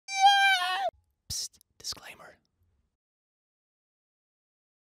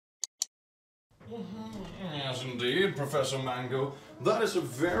Yes, indeed, Professor Mango. That is a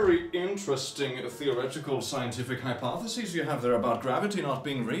very interesting theoretical scientific hypothesis you have there about gravity not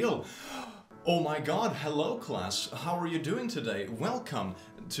being real. Oh my god, hello class. How are you doing today? Welcome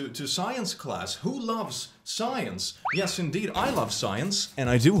to science class. Who loves science? Yes, indeed, I love science. And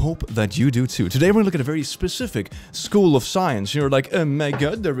I do hope that you do too. Today we're gonna look at a very specific school of science. You're like, oh my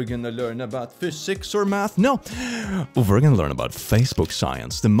god, are we gonna learn about physics or math? No, we're gonna learn about Facebook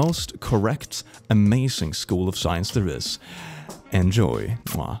science, the most correct, amazing school of science there is. Enjoy.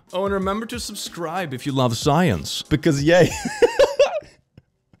 Mwah. Oh, and remember to subscribe if you love science, because yay.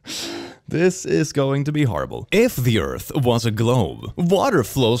 This is going to be horrible. If the Earth was a globe, water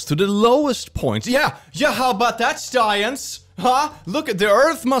flows to the lowest point. Yeah, how about that, science? Huh? Look, the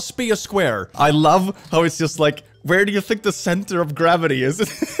Earth must be a square. I love how it's just like, where do you think the center of gravity is?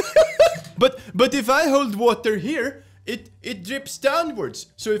 but if I hold water here, it drips downwards.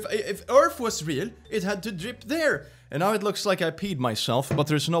 So if Earth was real, it had to drip there. And now it looks like I peed myself, but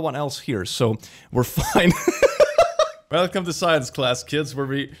there's no one else here, so we're fine. Welcome to science class, kids, where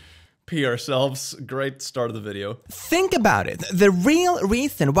we pee ourselves. Great start of the video. Think about it. The real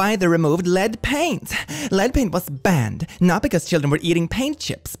reason why they removed lead paint. Lead paint was banned, not because children were eating paint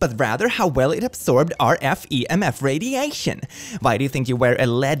chips, but rather how well it absorbed RF EMF radiation. Why do you think you wear a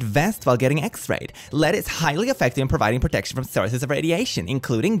lead vest while getting X-rayed? Lead is highly effective in providing protection from sources of radiation,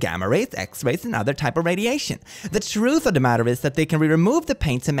 including gamma rays, X-rays, and other type of radiation. The truth of the matter is that they can remove the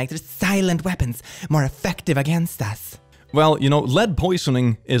paint to make their silent weapons more effective against us. Well, you know, lead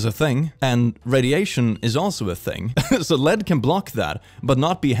poisoning is a thing, and radiation is also a thing. So lead can block that, but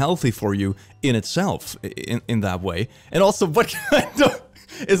not be healthy for you in itself, in that way. And also, what kind of...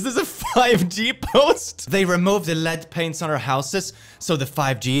 Is this a 5G post? They removed the lead paints on our houses, so the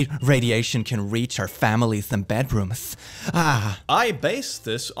 5G radiation can reach our families and bedrooms. I based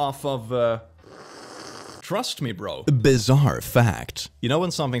this off of, trust me, bro. Bizarre fact. You know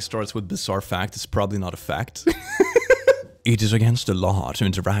when something starts with bizarre fact, it's probably not a fact? It is against the law to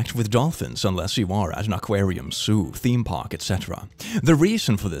interact with dolphins unless you are at an aquarium, zoo, theme park, etc. The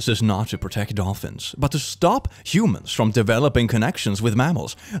reason for this is not to protect dolphins, but to stop humans from developing connections with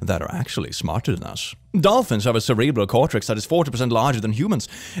mammals that are actually smarter than us. Dolphins have a cerebral cortex that is 40% larger than humans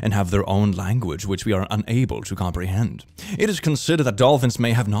and have their own language which we are unable to comprehend. It is considered that dolphins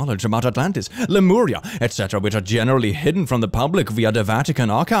may have knowledge about Atlantis, Lemuria, etc. which are generally hidden from the public via the Vatican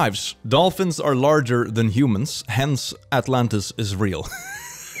archives. Dolphins are larger than humans, hence Atlantis is real.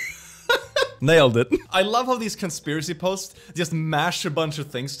 Nailed it. I love how these conspiracy posts just mash a bunch of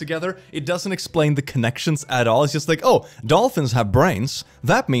things together. It doesn't explain the connections at all. It's just like, oh, dolphins have brains.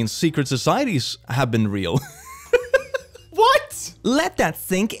 That means secret societies have been real. What? Let that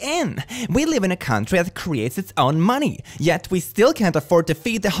sink in. We live in a country that creates its own money, yet we still can't afford to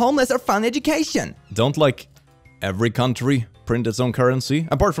feed the homeless or fund education. Don't like every country print its own currency?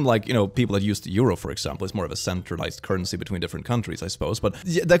 Apart from, like, you know, people that use the euro, for example. It's more of a centralized currency between different countries, I suppose. But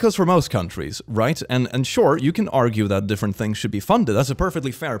yeah, that goes for most countries, right? And sure, you can argue that different things should be funded. That's a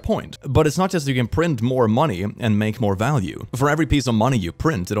perfectly fair point. But it's not just you can print more money and make more value. For every piece of money you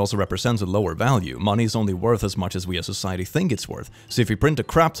print, it also represents a lower value. Money is only worth as much as we as society think it's worth. So if you print a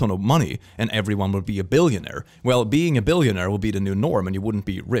crap ton of money and everyone would be a billionaire, well, being a billionaire will be the new norm and you wouldn't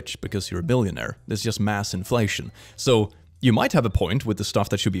be rich because you're a billionaire. It's just mass inflation. So you might have a point with the stuff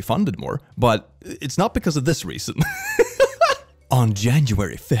that should be funded more, but it's not because of this reason. On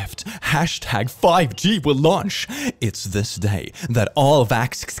January 5th, hashtag 5G will launch. It's this day that all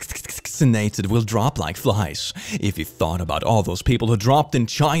vaccinated will drop like flies. If you thought about all those people who dropped in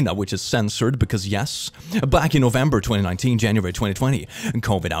China, which is censored because yes, back in November 2019, January 2020,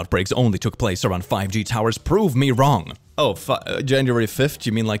 COVID outbreaks only took place around 5G towers. Prove me wrong. Oh, January 5th?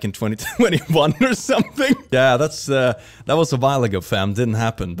 You mean like in 2021 or something? Yeah, that was a while ago, fam. Didn't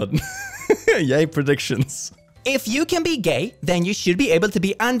happen, but yay, predictions. If you can be gay, then you should be able to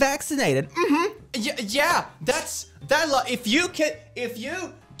be unvaccinated. If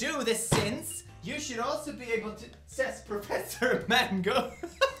you do the sins, you should also be able to, says Professor Mango.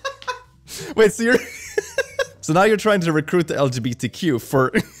 Wait, so you're so now you're trying to recruit the LGBTQ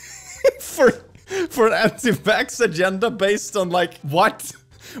for an anti-vax agenda based on, like, what?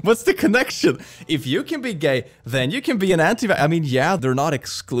 What's the connection? If you can be gay, then you can be an anti-vax. I mean, yeah, they're not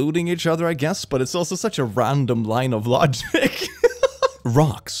excluding each other, I guess, but it's also such a random line of logic.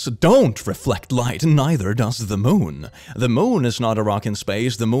 Rocks don't reflect light, neither does the moon. The moon is not a rock in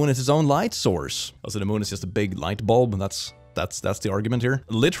space, the moon is its own light source. Also, the moon is just a big light bulb, and that's That's the argument here.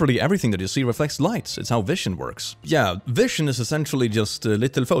 Literally everything that you see reflects light. It's how vision works. Yeah, vision is essentially just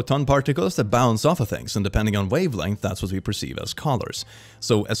little photon particles that bounce off of things, and depending on wavelength, that's what we perceive as colors.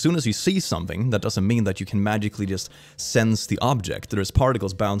 So as soon as you see something, that doesn't mean that you can magically just sense the object. There's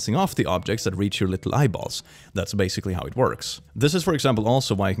particles bouncing off the objects that reach your little eyeballs. That's basically how it works. This is, for example,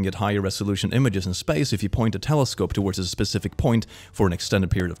 also why you can get higher resolution images in space if you point a telescope towards a specific point for an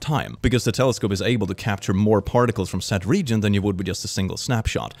extended period of time, because the telescope is able to capture more particles from said region than you would with just a single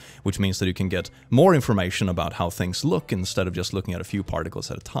snapshot, which means that you can get more information about how things look instead of just looking at a few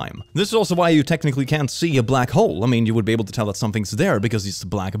particles at a time. This is also why you technically can't see a black hole. I mean, you would be able to tell that something's there because it's a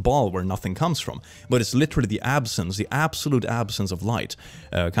black ball where nothing comes from, but it's literally the absence, the absolute absence of light.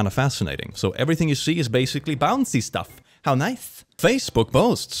 Kind of fascinating. So everything you see is basically bouncy stuff. How nice. Facebook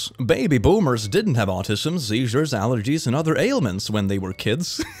boasts, baby boomers didn't have autism, seizures, allergies, and other ailments when they were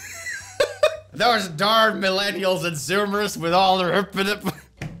kids. Those darn millennials and zoomers with all their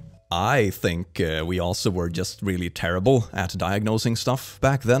I think we also were just really terrible at diagnosing stuff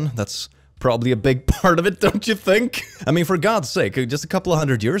back then. That's probably a big part of it, don't you think? I mean, for God's sake, just a couple of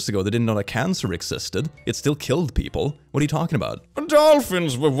 100 years ago, they didn't know that cancer existed. It still killed people. What are you talking about?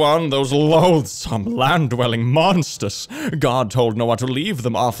 Dolphins were one of those loathsome land-dwelling monsters. God told Noah to leave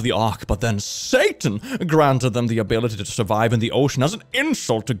them off the ark, but then Satan granted them the ability to survive in the ocean as an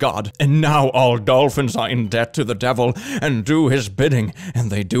insult to God. And now all dolphins are in debt to the devil and do his bidding,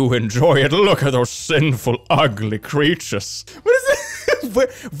 and they do enjoy it. Look at those sinful, ugly creatures. What is it?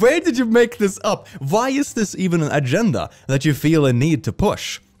 Where did you make this up? Why is this even an agenda that you feel a need to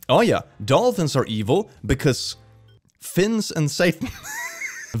push? Oh yeah, dolphins are evil because fins and Satan.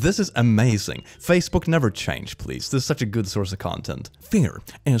 This is amazing. Facebook never change, please. This is such a good source of content. Fear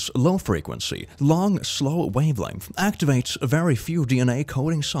is low frequency, long, slow wavelength, activates very few DNA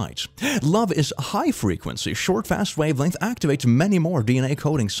coding sites. Love is high frequency, short, fast wavelength, activates many more DNA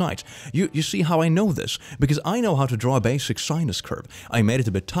coding sites. You see how I know this? Because I know how to draw a basic sinus curve. I made it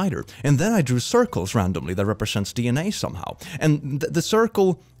a bit tighter, and then I drew circles randomly that represents DNA somehow. And the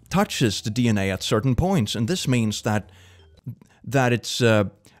circle touches the DNA at certain points, and this means that it's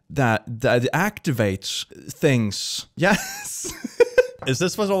that activates things. Yes. Is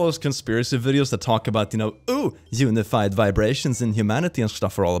this what all those conspiracy videos that talk about, you know, ooh, unified vibrations in humanity and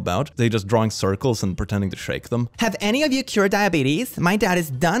stuff are all about? They just drawing circles and pretending to shake them? Have any of you cured diabetes? My dad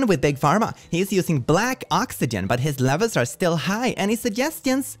is done with Big Pharma. He's using black oxygen, but his levels are still high. Any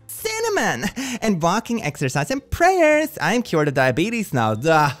suggestions? Cinnamon! And walking, exercise, and prayers. I'm cured of diabetes now.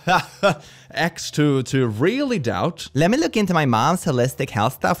 X to really doubt. Let me look into my mom's holistic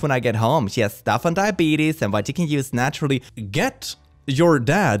health stuff when I get home. She has stuff on diabetes and what you can use naturally. Get your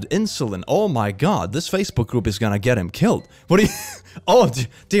dad insulin. Oh my god, this Facebook group is gonna get him killed. What do you... Oh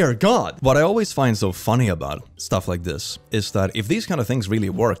dear god. What I always find so funny about stuff like this is that if these kind of things really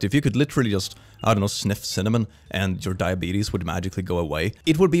worked, if you could literally just, I don't know, sniff cinnamon and your diabetes would magically go away,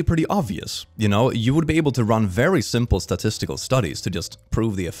 it would be pretty obvious. You know, you would be able to run very simple statistical studies to just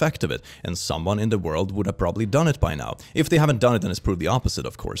prove the effect of it, and someone in the world would have probably done it by now. If they haven't done it, then it's proved the opposite,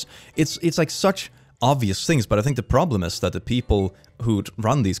 of course. It's like such obvious things, but I think the problem is that the people who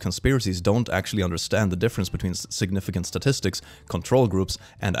run these conspiracies don't actually understand the difference between significant statistics, control groups,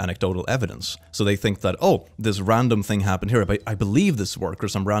 and anecdotal evidence. So they think that, oh, this random thing happened here, but I believe this worked, or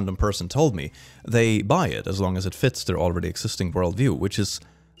some random person told me. They buy it as long as it fits their already existing worldview, which is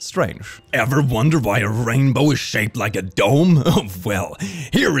strange. Ever wonder why a rainbow is shaped like a dome? Well,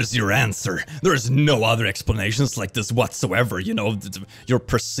 here is your answer. There's no other explanations like this whatsoever, you know, your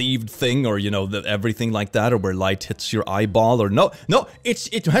perceived thing, or, you know, everything like that, or where light hits your eyeball, or no,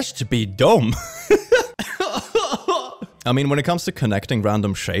 it has to be dome. I mean, when it comes to connecting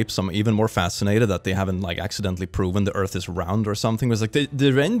random shapes, I'm even more fascinated that they haven't, like, accidentally proven the Earth is round or something. It was like,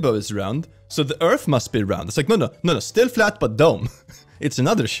 the rainbow is round, so the Earth must be round. It's like, no, still flat, but dome. It's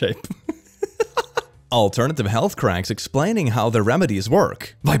another shape. Alternative health cranks explaining how their remedies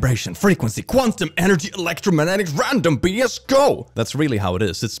work. Vibration, frequency, quantum energy, electromagnetic, random BS, go! That's really how it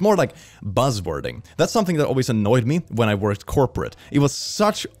is. It's more like buzzwording. That's something that always annoyed me when I worked corporate. It was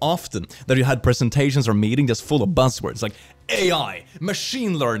such often that you had presentations or meetings just full of buzzwords like AI,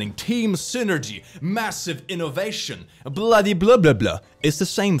 machine learning, team synergy, massive innovation, bloody blah blah blah. It's the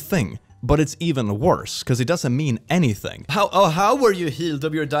same thing, but it's even worse, because it doesn't mean anything. How were you healed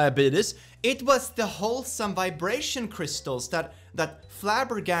of your diabetes? It was the wholesome vibration crystals that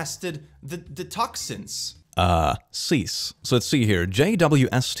flabbergasted the toxins. cease. So let's see here,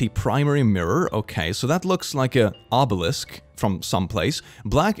 JWST primary mirror, okay, so that looks like a obelisk from someplace.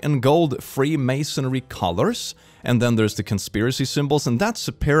 Black and gold Freemasonry colors, and then there's the conspiracy symbols, and that's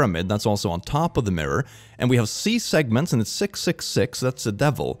a pyramid that's also on top of the mirror. And we have C segments, and it's 666, that's a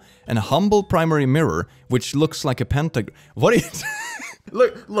devil. And a humble primary mirror, which looks like a pentagram. What are you...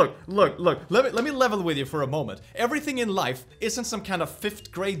 Look. Let me level with you for a moment. Everything in life isn't some kind of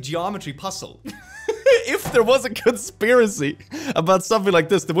 5th grade geometry puzzle. If there was a conspiracy about something like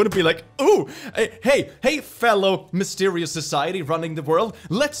this, they wouldn't be like, ooh, hey, fellow mysterious society running the world,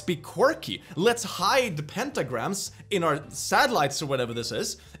 let's be quirky. Let's hide the pentagrams in our satellites or whatever this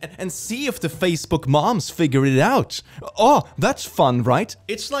is, and see if the Facebook moms figure it out. Oh, that's fun, right?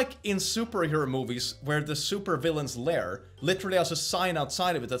 It's like in superhero movies where the supervillain's lair literally has a sign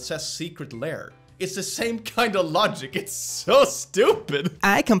outside of it that says secret lair. It's the same kind of logic. It's so stupid.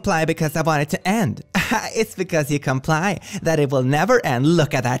 I comply because I want it to end. It's because you comply that it will never end.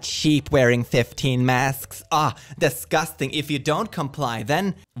 Look at that sheep wearing 15 masks. Ah, disgusting. If you don't comply,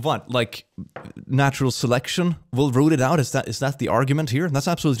 then... What, like natural selection will root it out? Is that the argument here? That's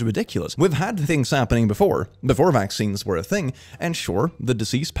absolutely ridiculous. We've had things happening before vaccines were a thing, and sure, the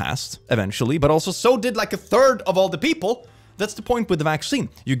disease passed eventually, but also so did like 1/3 of all the people. That's the point with the vaccine.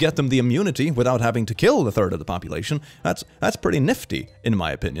 You get them the immunity without having to kill 1/3 of the population. That's pretty nifty, in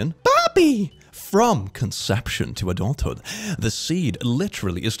my opinion. Bobby! From conception to adulthood, the seed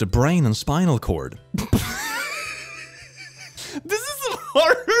literally is the brain and spinal cord. This is some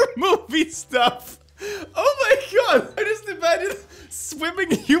horror movie stuff. Oh my god! I just imagine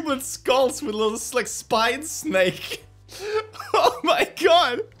swimming human skulls with a little like spine snake. Oh my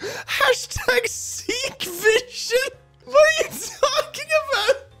god! Hashtag seek vision. What are you talking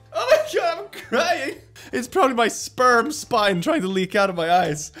about? Oh my god, I'm crying. It's probably my sperm spine trying to leak out of my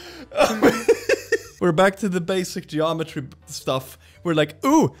eyes. We're back to the basic geometry stuff. We're like,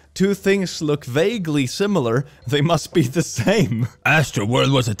 ooh, two things look vaguely similar. They must be the same.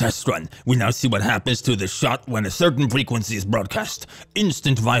 Astroworld was a test run. We now see what happens to the shot when a certain frequency is broadcast.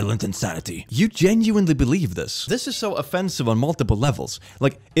 Instant violent insanity. You genuinely believe this? This is so offensive on multiple levels.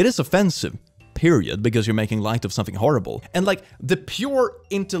 Like, it is offensive. Period, because you're making light of something horrible. And like, the pure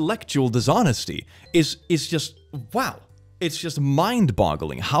intellectual dishonesty is just, wow. It's just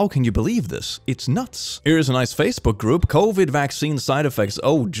mind-boggling. How can you believe this? It's nuts. Here's a nice Facebook group, COVID vaccine side effects.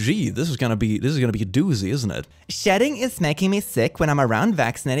 Oh gee, this is gonna be a doozy, isn't it? Shedding is making me sick when I'm around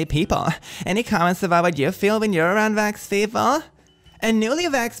vaccinated people. Any comments about what you feel when you're around vax people? A newly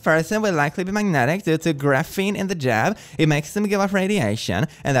vaxxed person will likely be magnetic due to graphene in the jab. It makes them give off radiation,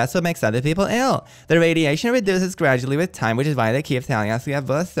 and that's what makes other people ill. The radiation reduces gradually with time, which is why they keep telling us we have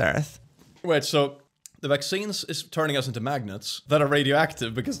boosters. Wait, so the vaccines is turning us into magnets that are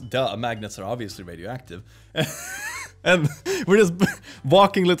radioactive, because duh, magnets are obviously radioactive. And we're just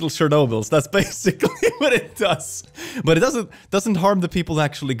walking little Chernobyls. That's basically what it does. But it doesn't harm the people that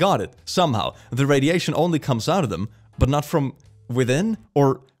actually got it. Somehow, the radiation only comes out of them, but not from within,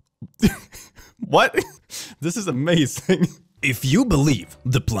 or what? This is amazing. If you believe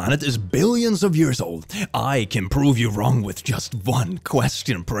the planet is billions of years old, I can prove you wrong with just one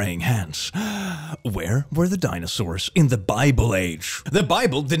question, praying hands. Where were the dinosaurs in the Bible age? The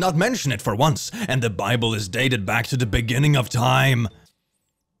Bible did not mention it for once, and the Bible is dated back to the beginning of time.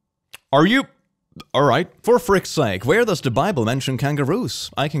 Are you... Alright, for frick's sake, where does the Bible mention kangaroos?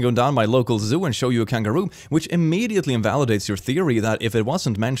 I can go down my local zoo and show you a kangaroo, which immediately invalidates your theory that if it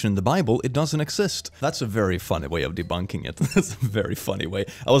wasn't mentioned in the Bible, it doesn't exist. That's a very funny way of debunking it. That's a very funny way.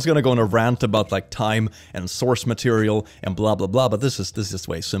 I was gonna go on a rant about like time and source material and blah blah blah, but this is just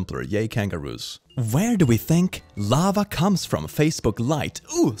way simpler. Yay kangaroos. Where do we think lava comes from? Facebook Lite.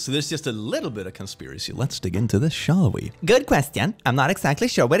 Ooh, so there's just a little bit of conspiracy. Let's dig into this, shall we? Good question. I'm not exactly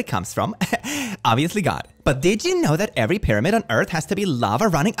sure where it comes from. Obviously God. But did you know that every pyramid on Earth has to be lava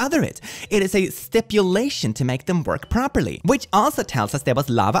running under it? It is a stipulation to make them work properly, which also tells us there was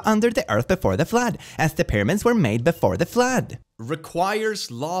lava under the Earth before the flood, as the pyramids were made before the flood.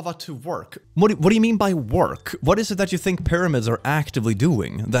 Requires lava to work. What do you mean by work? What is it that you think pyramids are actively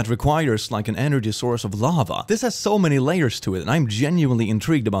doing that requires like an energy source of lava? This has so many layers to it, and I'm genuinely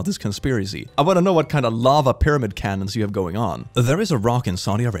intrigued about this conspiracy. I want to know what kind of lava pyramid cannons you have going on. There is a rock in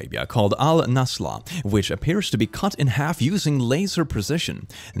Saudi Arabia called Al-Nasla, which appears to be cut in half using laser precision.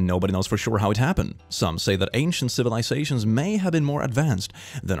 Nobody knows for sure how it happened. Some say that ancient civilizations may have been more advanced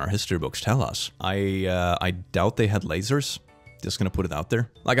than our history books tell us. I doubt they had lasers. Just gonna put it out there.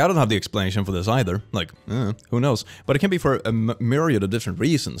 Like, I don't have the explanation for this either. Like, who knows? But it can be for a myriad of different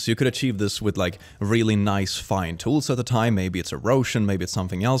reasons. You could achieve this with, like, really nice, fine tools at the time. Maybe it's erosion, maybe it's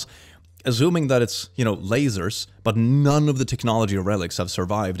something else. Assuming that it's, you know, lasers, but none of the technology or relics have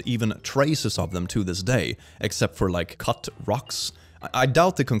survived, even traces of them to this day, except for like cut rocks. I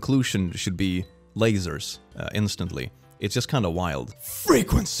doubt the conclusion should be lasers instantly. It's just kind of wild.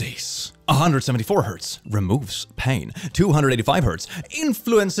 Frequencies. 174 Hz removes pain. 285 Hz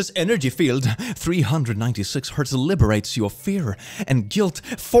influences energy field. 396 Hz liberates your fear and guilt.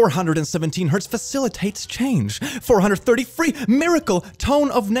 417 Hz facilitates change. 433 miracle tone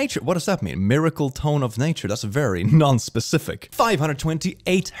of nature. What does that mean? Miracle tone of nature. That's very non-specific.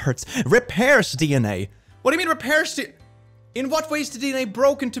 528 Hz repairs DNA. What do you mean repairs DNA? In what way is the DNA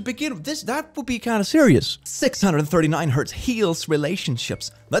broken to begin with? That would be kind of serious. 639 Hz heals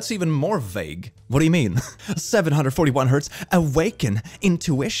relationships. That's even more vague. What do you mean? 741 Hz awaken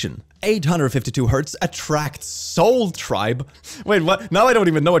intuition. 852 Hz attract soul tribe. Wait, what? Now I don't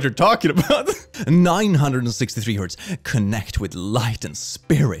even know what you're talking about. 963 Hz connect with light and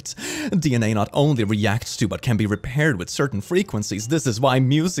spirit. DNA not only reacts to, but can be repaired with certain frequencies. This is why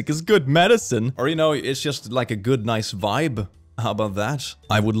music is good medicine. Or, you know, it's just like a good, nice vibe. How about that?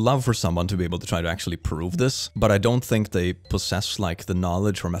 I would love for someone to be able to try to actually prove this, but I don't think they possess like the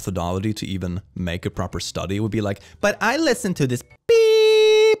knowledge or methodology to even make a proper study. It would be like, but I listen to this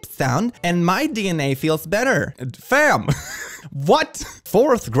beep sound and my DNA feels better. Fam! What?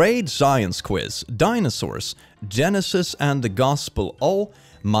 4th grade science quiz. Dinosaurs, Genesis and the Gospel. Oh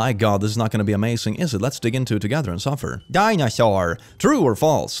my god, this is not going to be amazing, is it? Let's dig into it together and suffer. Dinosaur. True or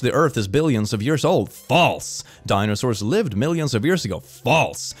false? The Earth is billions of years old. False. Dinosaurs lived millions of years ago.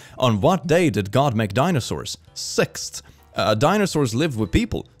 False. On what day did God make dinosaurs? 6th. Dinosaurs lived with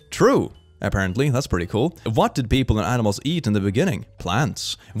people. True. Apparently, that's pretty cool. What did people and animals eat in the beginning?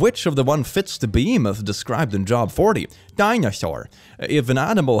 Plants. Which of the one fits the behemoth described in Job 40? Dinosaur. If an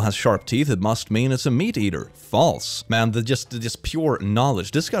animal has sharp teeth, it must mean it's a meat eater. False. Man, just pure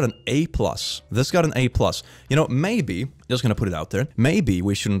knowledge. This got an A+. This got an A+. You know, maybe, just gonna put it out there, maybe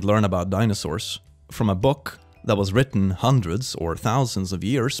we shouldn't learn about dinosaurs from a book that was written hundreds or thousands of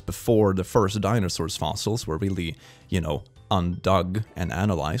years before the first dinosaurs fossils were really, you know, undug and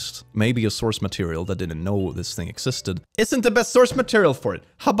analyzed. Maybe a source material that didn't know this thing existed isn't the best source material for it.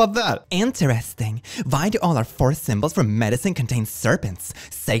 How about that? Interesting. Why do all our 4 symbols for medicine contain serpents?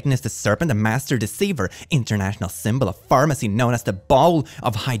 Satan is the serpent, the master deceiver. International symbol of pharmacy known as the bowl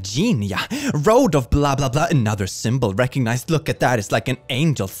of hygiene. Yeah. Road of blah blah blah. Another symbol recognized. Look at that. It's like an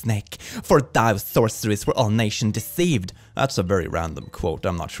angel snake. For thou sorceries were all nation deceived. That's a very random quote.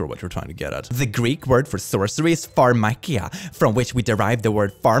 I'm not sure what you're trying to get at. The Greek word for sorcery is pharmakia, from which we derive the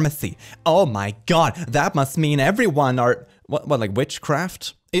word pharmacy. Oh my god, that must mean everyone are... What, like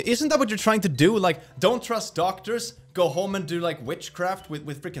witchcraft? Isn't that what you're trying to do? Like, don't trust doctors, go home and do like witchcraft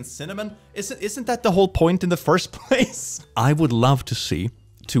with freaking cinnamon? Isn't that the whole point in the first place? I would love to see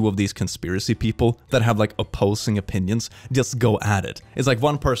 2 of these conspiracy people that have like opposing opinions just go at it. It's like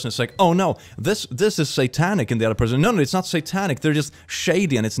one person is like, oh no, this is satanic, and the other person, no, it's not satanic, they're just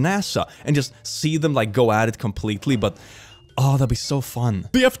shady and it's NASA, and just see them like go at it completely. But oh, that'd be so fun.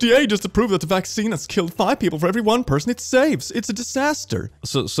 The FDA just approved that the vaccine has killed 5 people for every 1 person it saves. It's a disaster.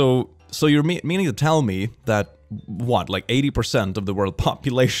 So you're meaning to tell me that what, like 80% of the world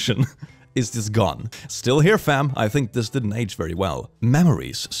population is just gone? Still here, fam. I think this didn't age very well.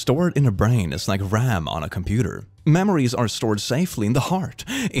 Memories stored in a brain is like RAM on a computer. Memories are stored safely in the heart.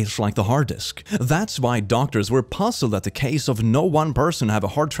 It's like the hard disk. That's why doctors were puzzled at the case of no one person have a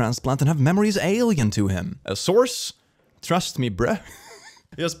heart transplant and have memories alien to him. A source? Trust me, bruh.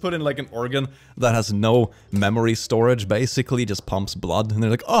 Just put in like an organ that has no memory storage, basically just pumps blood, and they're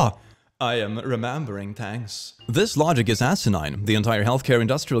like, oh, I am remembering, thanks. This logic is asinine. The entire healthcare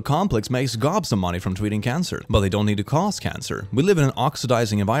industrial complex makes gobs of money from treating cancer, but they don't need to cause cancer. We live in an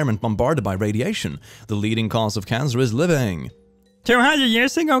oxidizing environment bombarded by radiation. The leading cause of cancer is living. 200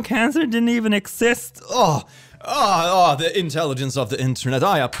 years ago, cancer didn't even exist. Oh, the intelligence of the internet.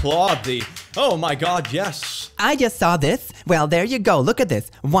 I applaud thee. Oh my god, yes. I just saw this. Well, there you go. Look at this.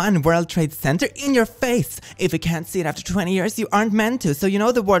 One World Trade Center in your face. If you can't see it after 20 years, you aren't meant to. So you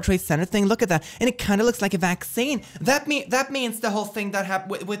know the World Trade Center thing? Look at that. And it kind of looks like a vaccine. That means the whole thing that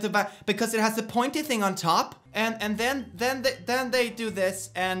happened with the because it has a pointy thing on top. And then they do this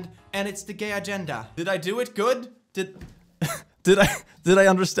and it's the gay agenda. Did I do it good? Did I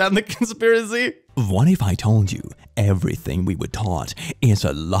understand the conspiracy? What if I told you everything we were taught is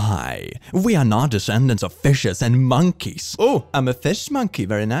a lie? We are not descendants of fishes and monkeys. Oh, I'm a fish monkey,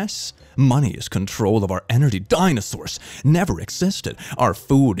 very nice. Money is control of our energy. Dinosaurs never existed. Our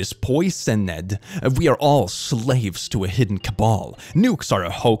food is poisoned. We are all slaves to a hidden cabal. Nukes are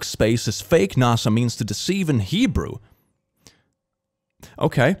a hoax. Space is fake. NASA means to deceive in Hebrew.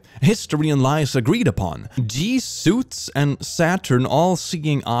 Okay. History and lies agreed upon. G-Suits and Saturn all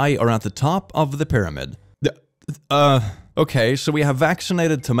seeing eye are at the top of the pyramid. Okay, so we have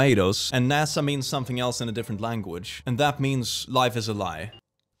vaccinated tomatoes, and NASA means something else in a different language, and that means life is a lie.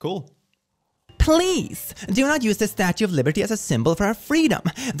 Cool. Please, do not use the Statue of Liberty as a symbol for our freedom.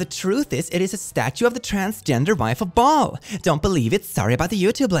 The truth is, it is a statue of the transgender wife of Baal. Don't believe it? Sorry about the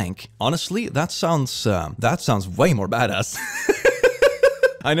YouTube link. Honestly, that sounds way more badass.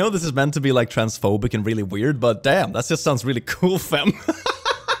 I know this is meant to be like transphobic and really weird, but damn, that just sounds really cool, fam.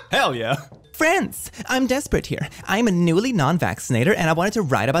 Hell yeah. Friends, I'm desperate here. I'm a newly non-vaccinator and I wanted to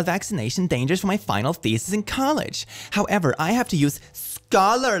write about vaccination dangers for my final thesis in college. However, I have to use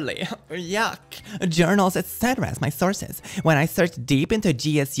scholarly, journals, etc. as my sources. When I search deep into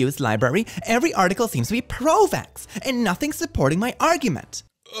GSU's library, every article seems to be pro-vax and nothing supporting my argument.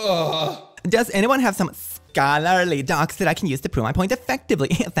 Does anyone have some scholarly docs that I can use to prove my point effectively?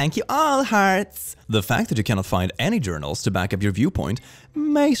 Thank you all, hearts. The fact that you cannot find any journals to back up your viewpoint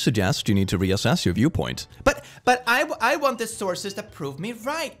may suggest you need to reassess your viewpoint. But I want the sources that prove me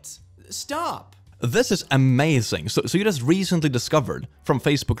right. Stop. This is amazing. So you just recently discovered from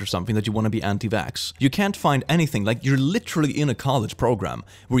Facebook or something that you want to be anti-vax. You can't find anything, like you're literally in a college program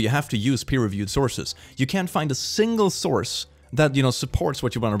where you have to use peer-reviewed sources. You can't find a single source that, you know, supports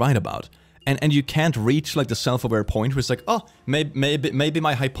what you want to write about. And you can't reach like the self-aware point where it's like, oh, maybe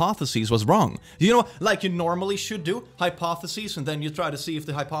my hypothesis was wrong. You know, like you normally should do, hypotheses, and then you try to see if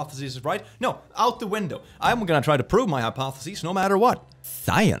the hypothesis is right. No, out the window. I'm gonna try to prove my hypothesis no matter what.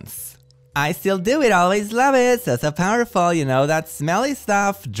 Science. I still do it, always love it, so powerful, you know, that smelly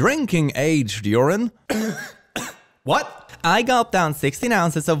stuff. Drinking aged urine. What? I gulped down 16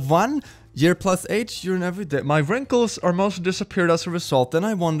 ounces of 1 year plus aged urine every day. My wrinkles are mostly disappeared as a result. Then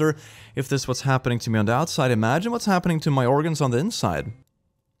I wonder if this is what's happening to me on the outside. Imagine what's happening to my organs on the inside.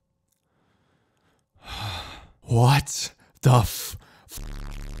 What the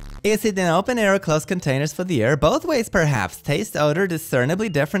Is it in open air or closed containers for the air? Both ways perhaps. Taste, odor, discernibly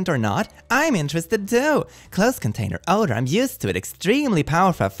different or not? I'm interested too. Closed container odor, I'm used to it. Extremely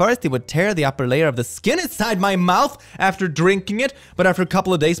powerful. At first it would tear the upper layer of the skin inside my mouth after drinking it, but after a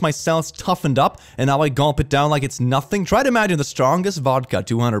couple of days my cells toughened up and now I gulp it down like it's nothing. Try to imagine the strongest vodka,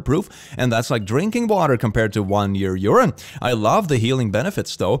 200 proof, and that's like drinking water compared to 1 year urine. I love the healing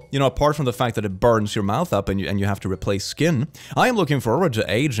benefits though. You know, apart from the fact that it burns your mouth up and you have to replace skin. I am looking forward to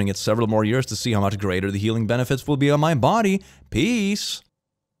aging several more years to see how much greater the healing benefits will be on my body. Peace.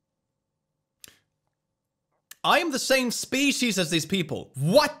 I am the same species as these people.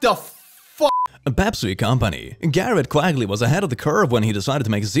 What the fuck? Pepsi Company. Garrett Quagley was ahead of the curve when he decided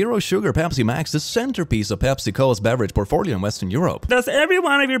to make Zero Sugar Pepsi Max the centerpiece of PepsiCo's beverage portfolio in Western Europe. Does every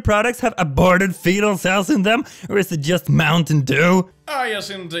one of your products have aborted fetal cells in them, or is it just Mountain Dew? Ah,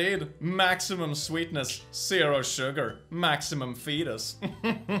 yes, indeed. Maximum sweetness, 0 sugar, maximum fetus.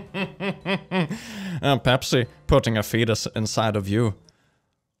 Pepsi putting a fetus inside of you.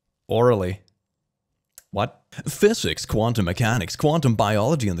 Orally. What? Physics, quantum mechanics, quantum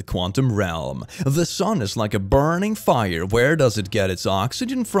biology, and the quantum realm. The sun is like a burning fire. Where does it get its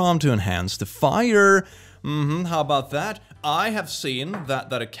oxygen from to enhance the fire? How about that? I have seen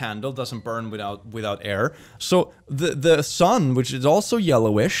that a candle doesn't burn without air. So the sun, which is also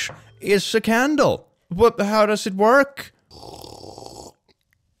yellowish, is a candle. How does it work?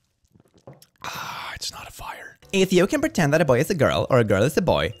 It's not a fire. If you can pretend that a boy is a girl or a girl is a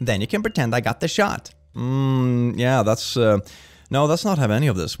boy, then you can pretend I got the shot. Yeah, that's, no, that's not how any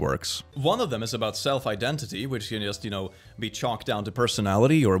of this works. One of them is about self-identity, which can just, you know, be chalked down to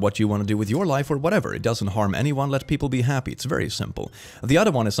personality or what you want to do with your life or whatever. It doesn't harm anyone, let people be happy. It's very simple. The other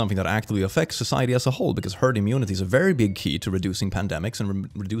one is something that actively affects society as a whole, because herd immunity is a very big key to reducing pandemics and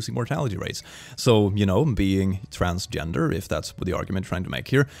reducing mortality rates. So, you know, being transgender, if that's the argument I'm trying to make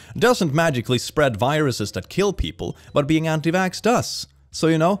here, doesn't magically spread viruses that kill people, but being anti-vax does. So,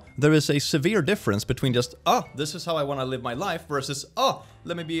 you know, there is a severe difference between just, oh, this is how I want to live my life, versus, oh,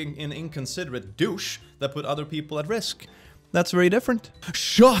 let me be an inconsiderate douche that put other people at risk. That's very different.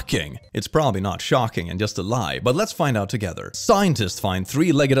 Shocking! It's probably not shocking and just a lie, but let's find out together. Scientists find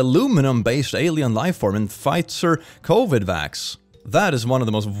 3-legged aluminum-based alien lifeform in Pfizer COVID vax. That is one of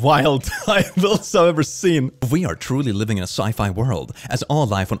the most wild titles I've ever seen. We are truly living in a sci-fi world, as all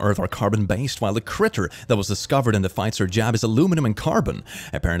life on Earth are carbon-based, while the critter that was discovered in the Pfizer jab is aluminum and carbon.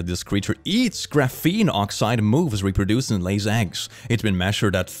 Apparently this creature eats graphene oxide, moves, reproduces, and lays eggs. It's been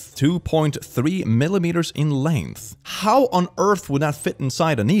measured at 2.3 millimeters in length. How on earth would that fit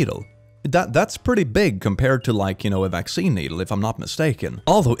inside a needle? That's pretty big compared to, like, you know, a vaccine needle, if I'm not mistaken.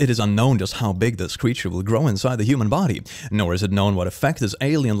 Although it is unknown just how big this creature will grow inside the human body, nor is it known what effect this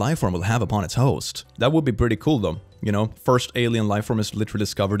alien life form will have upon its host. That would be pretty cool though, you know, first alien life form is literally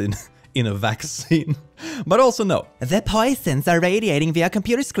discovered in a vaccine. But also no. The poisons are radiating via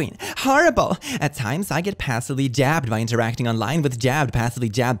computer screen. Horrible! At times I get passively jabbed by interacting online with passively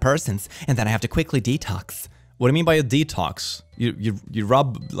jabbed persons, and then I have to quickly detox. What do you mean by a detox? You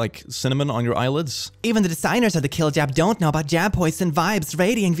rub, like, cinnamon on your eyelids? Even the designers of the kill jab don't know about jab poison vibes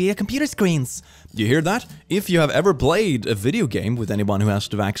radiating via computer screens. You hear that? If you have ever played a video game with anyone who has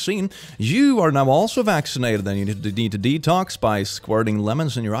the vaccine, you are now also vaccinated and you need to detox by squirting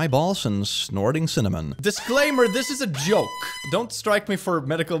lemons in your eyeballs and snorting cinnamon. Disclaimer, this is a joke. Don't strike me for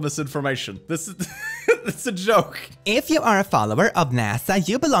medical misinformation. This is it's a joke. If you are a follower of NASA,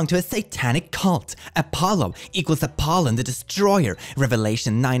 you belong to a satanic cult. Apollo equals Apollon the Destroyer.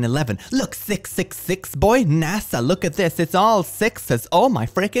 Revelation 9:11. Look, 666, boy. NASA, look at this. It's all sixes. Oh my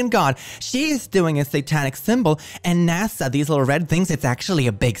freaking god. She is doing a satanic symbol, and NASA, these little red things, it's actually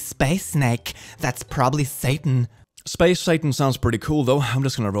a big space snake. That's probably Satan. Space Satan sounds pretty cool though. I'm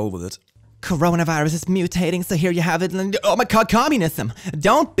just gonna roll with it. Coronavirus is mutating, so here you have it. Oh my god, communism.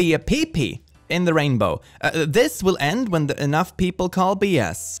 Don't be a pee-pee in the rainbow. This will end when enough people call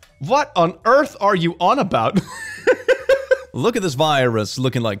BS. What on earth are you on about? Look at this virus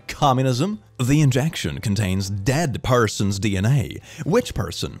looking like communism. The injection contains dead person's DNA. Which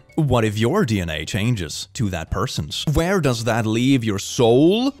person? What if your DNA changes to that person's? Where does that leave your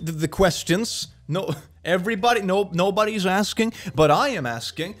soul? The questions. No, everybody, nobody's asking, but I am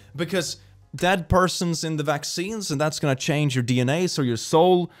asking because dead person's in the vaccines and that's gonna change your DNA so your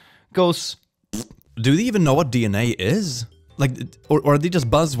soul goes... Do they even know what DNA is? Like, or are they just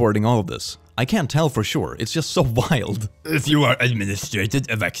buzzwording all of this? I can't tell for sure, it's just so wild. If you are administered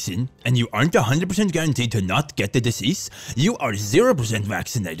a vaccine and you aren't 100% guaranteed to not get the disease, you are 0%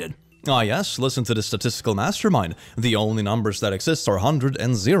 vaccinated. Ah yes, listen to the statistical mastermind. The only numbers that exist are 100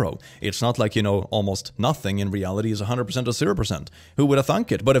 and 0. It's not like, you know, almost nothing in reality is 100% or 0%. Who would have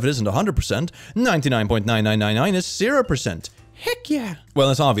thunk it? But if it isn't 100%, 99.9999 is 0%. Heck yeah! Well,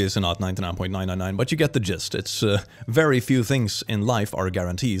 it's obviously not 99.999, but you get the gist. It's very few things in life are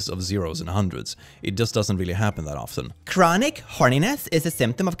guarantees of zeros and hundreds. It just doesn't really happen that often. Chronic horniness is a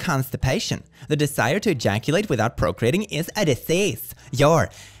symptom of constipation. The desire to ejaculate without procreating is a disease. Your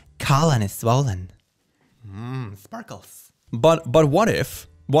colon is swollen. Sparkles. But what if,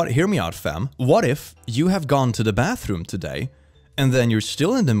 hear me out fam, what if you have gone to the bathroom today and then you're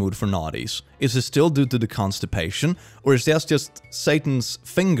still in the mood for naughties? Is it still due to the constipation? Or is that just Satan's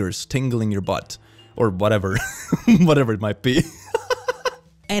fingers tingling your butt? Or whatever, whatever it might be.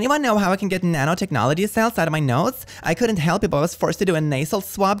 Anyone know how I can get nanotechnology cells out of my nose? I couldn't help it, but I was forced to do a nasal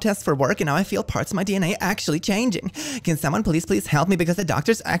swab test for work, and now I feel parts of my DNA actually changing. Can someone please help me, because the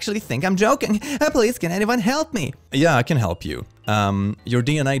doctors actually think I'm joking? Please, can anyone help me? Yeah, I can help you. Your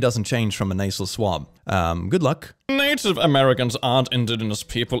DNA doesn't change from a nasal swab. Good luck. Native Americans aren't indigenous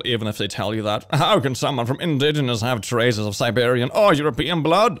people, even if they tell you that. How can someone from indigenous have traces of Siberian or European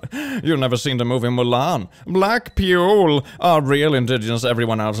blood? You've never seen the movie Mulan. Black people are real indigenous,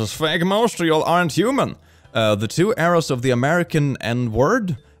 everyone else is fake. Most of y'all aren't human. The two eras of the American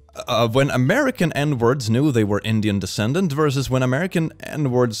N-word? When American N-words knew they were Indian descendant versus when American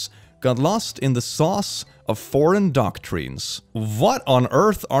N-words got lost in the sauce of foreign doctrines. What on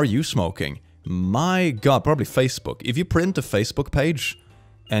earth are you smoking? My god, probably Facebook. If you print a Facebook page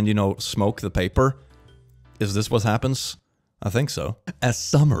and, you know, smoke the paper, is this what happens? I think so. As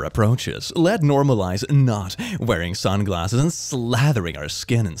summer approaches, let's normalize not wearing sunglasses and slathering our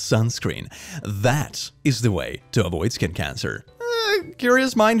skin in sunscreen. That is the way to avoid skin cancer.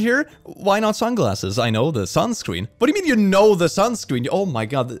 Curious mind here, why not sunglasses? I know the sunscreen. What do you mean you know the sunscreen? Oh my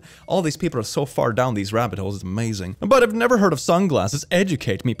god, all these people are so far down these rabbit holes, it's amazing. But I've never heard of sunglasses,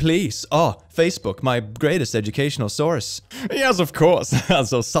 educate me please. Oh, Facebook, my greatest educational source. Yes, of course.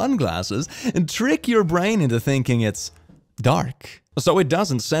 So sunglasses trick your brain into thinking it's dark. So it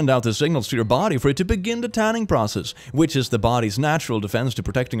doesn't send out the signals to your body for it to begin the tanning process, which is the body's natural defense to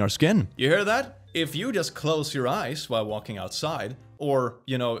protecting our skin. You hear that? If you just close your eyes while walking outside, or,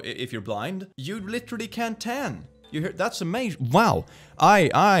 you know, if you're blind, you literally can't tan. You hear? That's amazing. Wow, I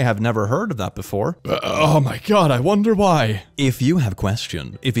have never heard of that before. Oh my god, I wonder why. If you have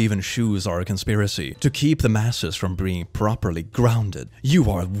questioned if even shoes are a conspiracy to keep the masses from being properly grounded,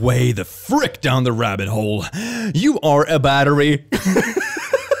 you are way the frick down the rabbit hole. You are a battery.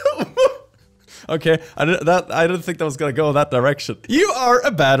 Okay, I didn't think that was gonna go that direction. You are a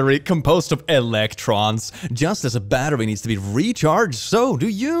battery composed of electrons. Just as a battery needs to be recharged, so do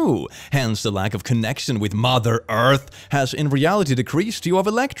you. Hence, the lack of connection with Mother Earth has in reality decreased you of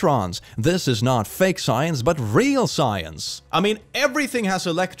electrons. This is not fake science, but real science. I mean, everything has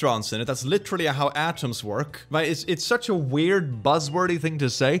electrons in it. That's literally how atoms work. Right? It's such a weird, buzzwordy thing to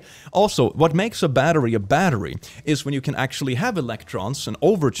say. Also, what makes a battery is when you can actually have electrons and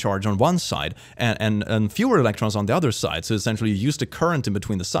overcharge on one side and fewer electrons on the other side. So essentially you use the current in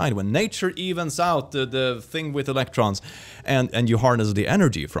between the side when nature evens out the thing with electrons and you harness the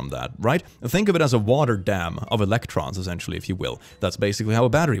energy from that, right? Think of it as a water dam of electrons, essentially, if you will. That's basically how a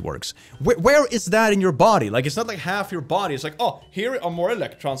battery works. Where is that in your body? Like, it's not like half your body. It's like, oh, here are more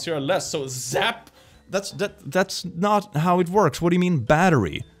electrons, here are less, so zap. That's not how it works. What do you mean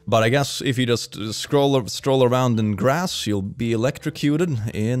battery? But I guess if you just stroll around in grass, you'll be electrocuted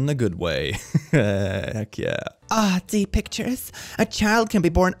in a good way. Heck yeah. Ah, deep pictures. A child can be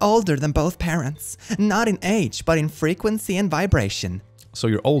born older than both parents. Not in age, but in frequency and vibration. So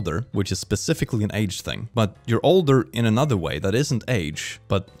you're older, which is specifically an age thing. But you're older in another way that isn't age,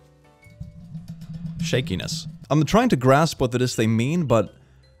 but shakiness. I'm trying to grasp what it is they mean, but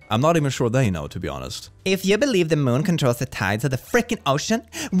I'm not even sure they know, to be honest. If you believe the moon controls the tides of the frickin' ocean,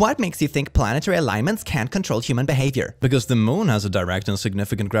 what makes you think planetary alignments can't control human behavior? Because the moon has a direct and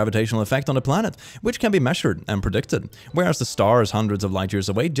significant gravitational effect on the planet, which can be measured and predicted, whereas the stars hundreds of light years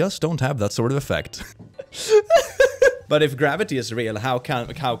away just don't have that sort of effect. But if gravity is real, how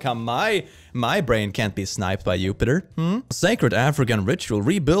come my brain can't be sniped by Jupiter? Sacred African ritual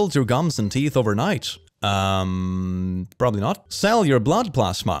rebuilds your gums and teeth overnight. Probably not. Sell your blood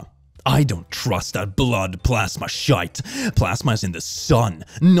plasma. I don't trust that blood plasma shite. Plasma is in the sun,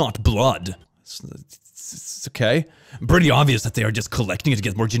 not blood. It's okay. Pretty obvious that they are just collecting it to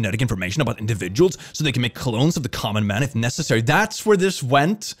get more genetic information about individuals so they can make clones of the common man if necessary. That's where this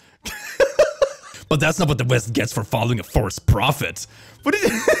went. But that's not what the West gets for following a forced prophet. What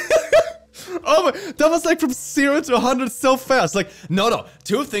is Oh my, that was like from 0 to 100 so fast. Like, no,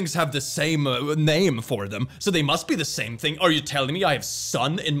 two things have the same name for them, so they must be the same thing. Are you telling me I have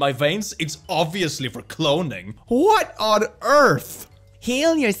sun in my veins? It's obviously for cloning. What on earth?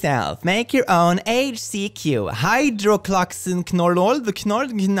 Heal yourself. Make your own HCQ,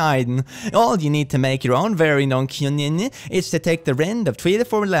 hydrocloxychloroquine. All you need to make your own very known quinine is to take the rind of 3 to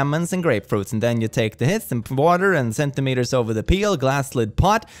 4 lemons and grapefruits, and then you take the hits and water and centimeters over the peel, glass lid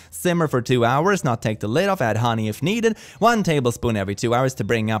pot, simmer for 2 hours, not take the lid off, add honey if needed, 1 tablespoon every 2 hours to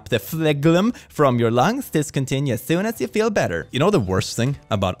bring up the phlegm from your lungs. Discontinue as soon as you feel better. You know the worst thing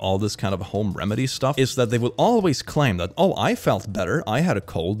about all this kind of home remedy stuff is that they will always claim that, oh, I felt better. I had a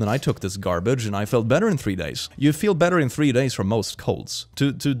cold and I took this garbage and I felt better in 3 days. You feel better in 3 days for most colds.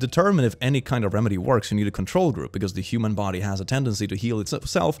 To determine if any kind of remedy works, you need a control group because the human body has a tendency to heal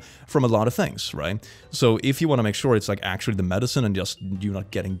itself from a lot of things, right? So if you want to make sure it's like actually the medicine and just you not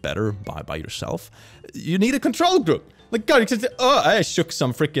getting better by yourself, you need a control group. Like, God, you can say, oh, I shook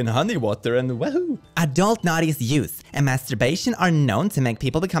some freaking honey water and woohoo. Adult naughty's use and masturbation are known to make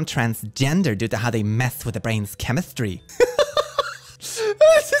people become transgender due to how they mess with the brain's chemistry.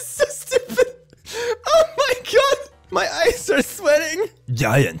 This is so stupid. Oh my god. My eyes are sweating.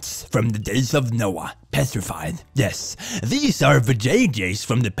 Giants from the days of Noah. Petrified. Yes, these are vajayjays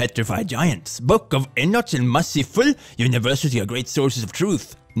from the Petrified Giants. Book of Enoch and Merciful University are great sources of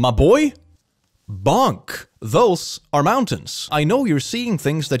truth. My boy? Bonk. Those are mountains. I know you're seeing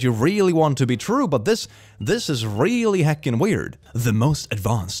things that you really want to be true, but this is really heckin' weird. The most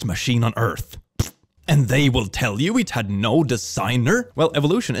advanced machine on Earth. And they will tell you it had no designer? Well,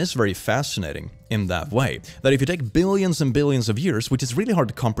 evolution is very fascinating in that way, that if you take billions and billions of years, which is really hard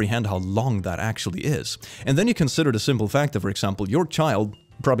to comprehend how long that actually is, and then you consider the simple fact that, for example, your child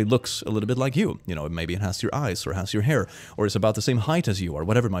probably looks a little bit like you. You know, maybe it has your eyes or has your hair or is about the same height as you or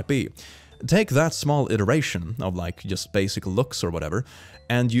whatever it might be. Take that small iteration of like just basic looks or whatever,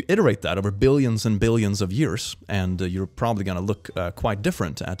 and you iterate that over billions and billions of years, and you're probably gonna look quite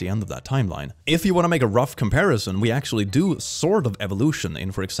different at the end of that timeline. If you want to make a rough comparison, we actually do sort of evolution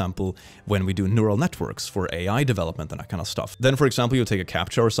in, for example, when we do neural networks for AI development and that kind of stuff. Then, for example, you take a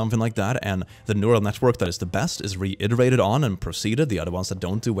CAPTCHA or something like that, and the neural network that is the best is reiterated on and proceeded. The other ones that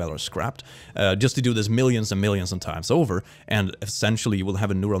don't do well are scrapped, just to do this millions and millions of times over, and essentially you will have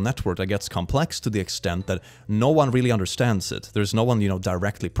a neural network that gets complex to the extent that no one really understands it. There's no one, you know,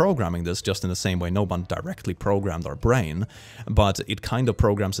 directly programming this, just in the same way no one directly programmed our brain, but it kind of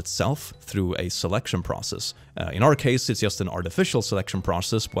programs itself through a selection process. In our case, it's just an artificial selection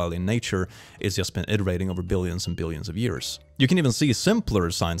process, while in nature, it's just been iterating over billions and billions of years. You can even see simpler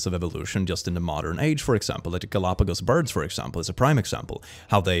signs of evolution just in the modern age, for example. Like the Galapagos birds, for example, is a prime example.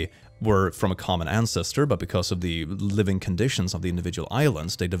 How they were from a common ancestor, but because of the living conditions of the individual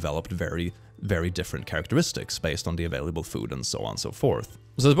islands, they developed very, very different characteristics based on the available food and so on and so forth.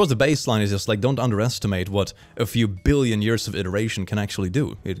 So I suppose the baseline is just like, don't underestimate what a few billion years of iteration can actually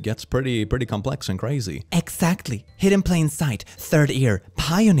do. It gets pretty complex and crazy. Exactly. Hidden plain sight, third ear,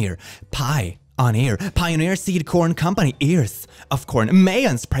 pioneer, pie. On air, Pioneer Seed Corn Company, ears of corn,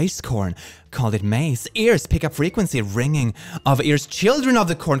 Mayans praise corn, called it maize, ears pick up frequency, ringing of ears, children of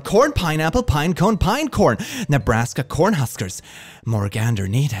the corn, corn, pineapple, pine cone, pine corn, Nebraska corn huskers, more gander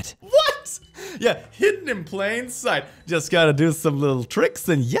needed. What? Yeah, hidden in plain sight. Just gotta do some little tricks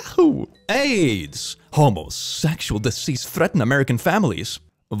and yahoo! AIDS! Homosexual disease threaten American families.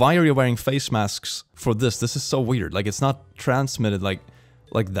 Why are you wearing face masks for this? This is so weird. Like, it's not transmitted like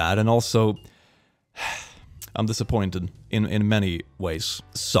that, and also I'm disappointed in many ways.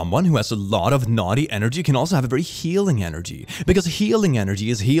 Someone who has a lot of naughty energy can also have a very healing energy, because healing energy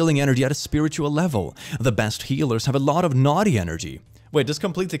is healing energy at a spiritual level. The best healers have a lot of naughty energy. Wait, this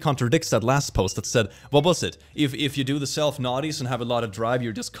completely contradicts that last post that said, what was it? If you do the self-naughties and have a lot of drive,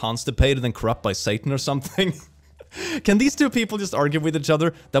 you're just constipated and corrupt by Satan or something? Can these two people just argue with each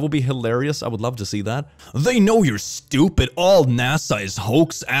other? That would be hilarious. I would love to see that. They know you're stupid. All NASA is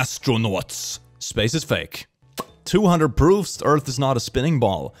hoax astronauts. Space is fake. 200 proofs Earth is not a spinning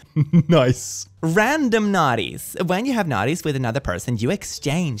ball. Nice. Random naughties. When you have naughties with another person, you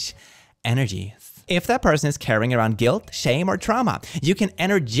exchange energies. If that person is carrying around guilt, shame, or trauma, you can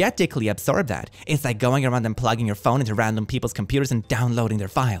energetically absorb that. It's like going around and plugging your phone into random people's computers and downloading their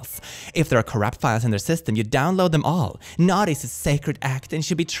files. If there are corrupt files in their system, you download them all. Naughty is a sacred act and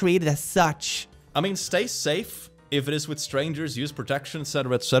should be treated as such. I mean, stay safe. If it is with strangers, use protection,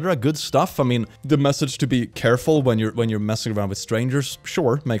 etc., etc. Good stuff. I mean, the message to be careful when you're messing around with strangers,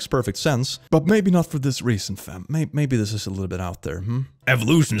 sure, makes perfect sense. But maybe not for this reason, fam. Maybe this is a little bit out there,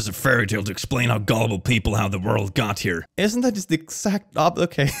 Evolution is a fairy tale to explain how gullible people how the world got here. Isn't that just the exact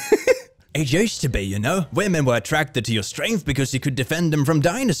okay. It used to be, you know. Women were attracted to your strength because you could defend them from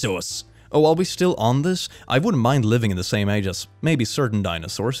dinosaurs. Oh, are we still on this? I wouldn't mind living in the same age as maybe certain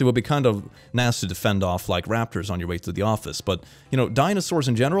dinosaurs. It would be kind of nasty to fend off like raptors on your way to the office, but, you know, dinosaurs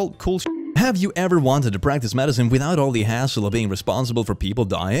in general, cool shit. Have you ever wanted to practice medicine without all the hassle of being responsible for people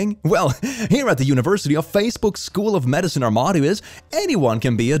dying? Well, here at the University of Facebook School of Medicine, our motto is, anyone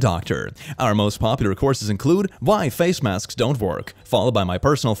can be a doctor. Our most popular courses include Why Face Masks Don't Work, followed by my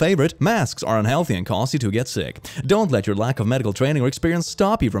personal favorite, Masks Are Unhealthy and Cause You to Get Sick. Don't let your lack of medical training or experience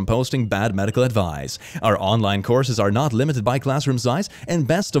stop you from posting bad medical advice. Our online courses are not limited by classroom size, and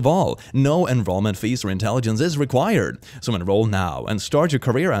best of all, no enrollment fees or intelligence is required. So enroll now and start your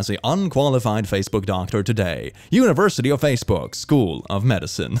career as an unqualified Facebook doctor today. University of Facebook School of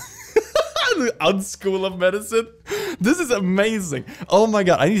Medicine. The Unschool of Medicine? This is amazing. Oh my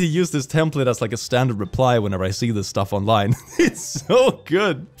god, I need to use this template as like a standard reply whenever I see this stuff online. It's so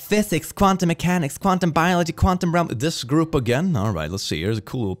good. Physics, quantum mechanics, quantum biology, quantum realm. This group again? Alright, let's see. Here's a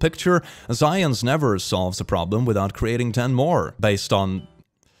cool picture. Science never solves a problem without creating 10 more. Based on...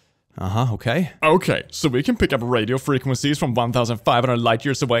 okay. Okay, so we can pick up radio frequencies from 1,500 light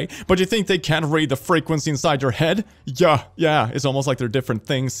years away, but you think they can't read the frequency inside your head? Yeah, it's almost like they're different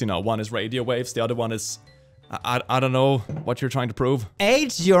things, you know, one is radio waves, the other one is... I don't know what you're trying to prove.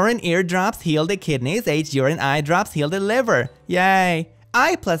 Aged urine eardrops heal the kidneys, aged urine eye drops heal the liver. Yay!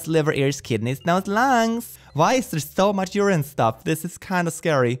 Eye plus liver, ears, kidneys, nose, lungs. Why is there so much urine stuff? This is kind of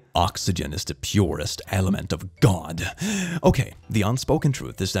scary. Oxygen is the purest element of God. Okay, the unspoken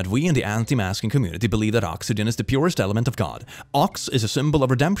truth is that we in the anti-masking community believe that oxygen is the purest element of God. Ox is a symbol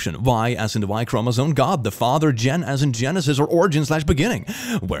of redemption. Y as in the Y chromosome, God the Father, Gen as in Genesis or origin/beginning.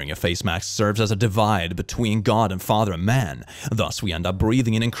 Wearing a face mask serves as a divide between God and Father and man. Thus, we end up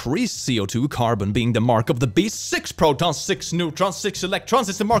breathing in increased CO2, carbon being the mark of the beast. 6 protons, 6 neutrons, 6 electrons.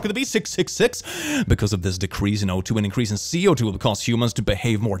 It's the mark of the beast, 666. Because of this decrease in O2 and increase in CO2 will cause humans to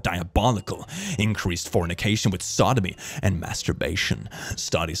behave more diabolical. Increased fornication with sodomy and masturbation.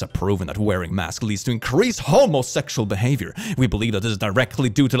 Studies have proven that wearing masks leads to increased homosexual behavior. We believe that this is directly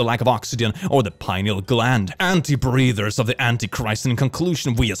due to the lack of oxygen or the pineal gland. Anti-breathers of the Antichrist. In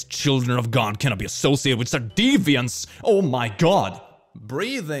conclusion, we as children of God cannot be associated with such deviance. Oh my god.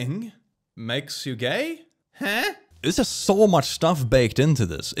 Breathing makes you gay? Huh? There's just so much stuff baked into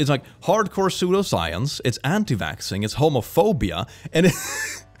this. It's like hardcore pseudoscience, it's anti-vaxxing, it's homophobia, and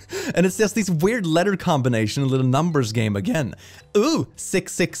and it's just these weird letter combination, little numbers game again. Ooh,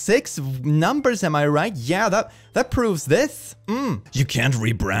 666 numbers, am I right? Yeah, that proves this. You can't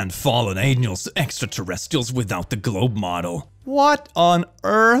rebrand fallen angels to extraterrestrials without the globe model. What on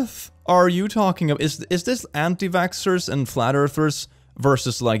earth are you talking about? Is this anti-vaxxers and flat earthers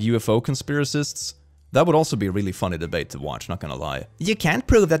versus like UFO conspiracists? That would also be a really funny debate to watch, not gonna lie. You can't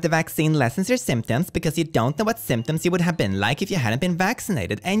prove that the vaccine lessens your symptoms because you don't know what symptoms you would have been like if you hadn't been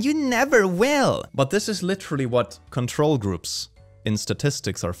vaccinated, and you never will. But this is literally what control groups in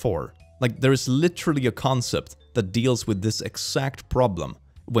statistics are for. Like, there is literally a concept that deals with this exact problem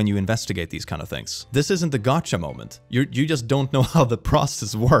when you investigate these kind of things. This isn't the gotcha moment. You just don't know how the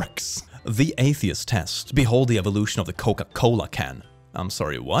process works. The atheist test. Behold the evolution of the Coca-Cola can. I'm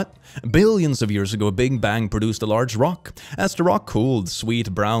sorry, what? Billions of years ago, a Big Bang produced a large rock. As the rock cooled,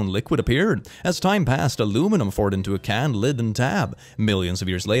 sweet brown liquid appeared. As time passed, aluminum poured into a can, lid, and tab. Millions of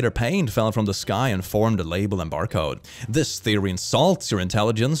years later, paint fell from the sky and formed a label and barcode. This theory insults your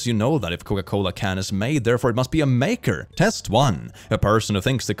intelligence. You know that if Coca-Cola can is made, therefore it must be a maker. Test 1. A person who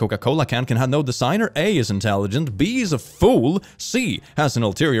thinks the Coca-Cola can have no designer. A is intelligent, B is a fool, C has an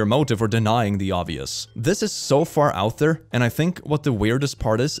ulterior motive for denying the obvious. This is so far out there, and I think what the weirdest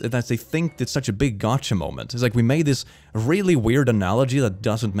part is that they think it's such a big gotcha moment. It's like we made this really weird analogy that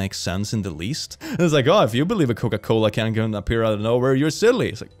doesn't make sense in the least. It's like, oh, if you believe a Coca-Cola can appear out of nowhere, you're silly.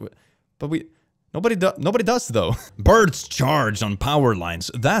 It's like, but nobody does though. Birds charged on power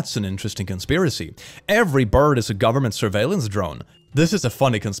lines. That's an interesting conspiracy. Every bird is a government surveillance drone. This is a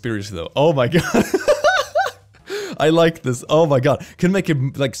funny conspiracy though. Oh my god. I like this. Oh my god. Can make a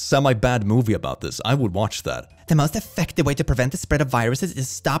like semi-bad movie about this. I would watch that. The most effective way to prevent the spread of viruses is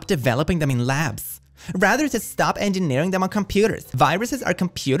stop developing them in labs. Rather, to stop engineering them on computers. Viruses are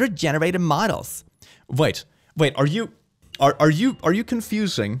computer-generated models. Wait, are you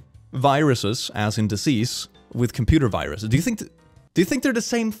confusing viruses, as in disease, with computer viruses? Do you think they're the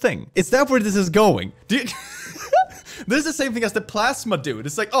same thing? Is that where this is going? This is the same thing as the plasma dude.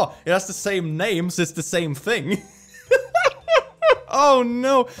 It's like, oh, it has the same names, it's the same thing. Oh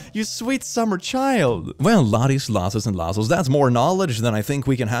no, you sweet summer child. Well, laddies, lasses, and lassos, that's more knowledge than I think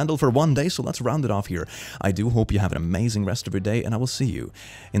we can handle for one day, so let's round it off here. I do hope you have an amazing rest of your day, and I will see you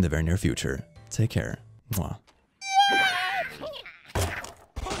in the very near future. Take care. Mwah.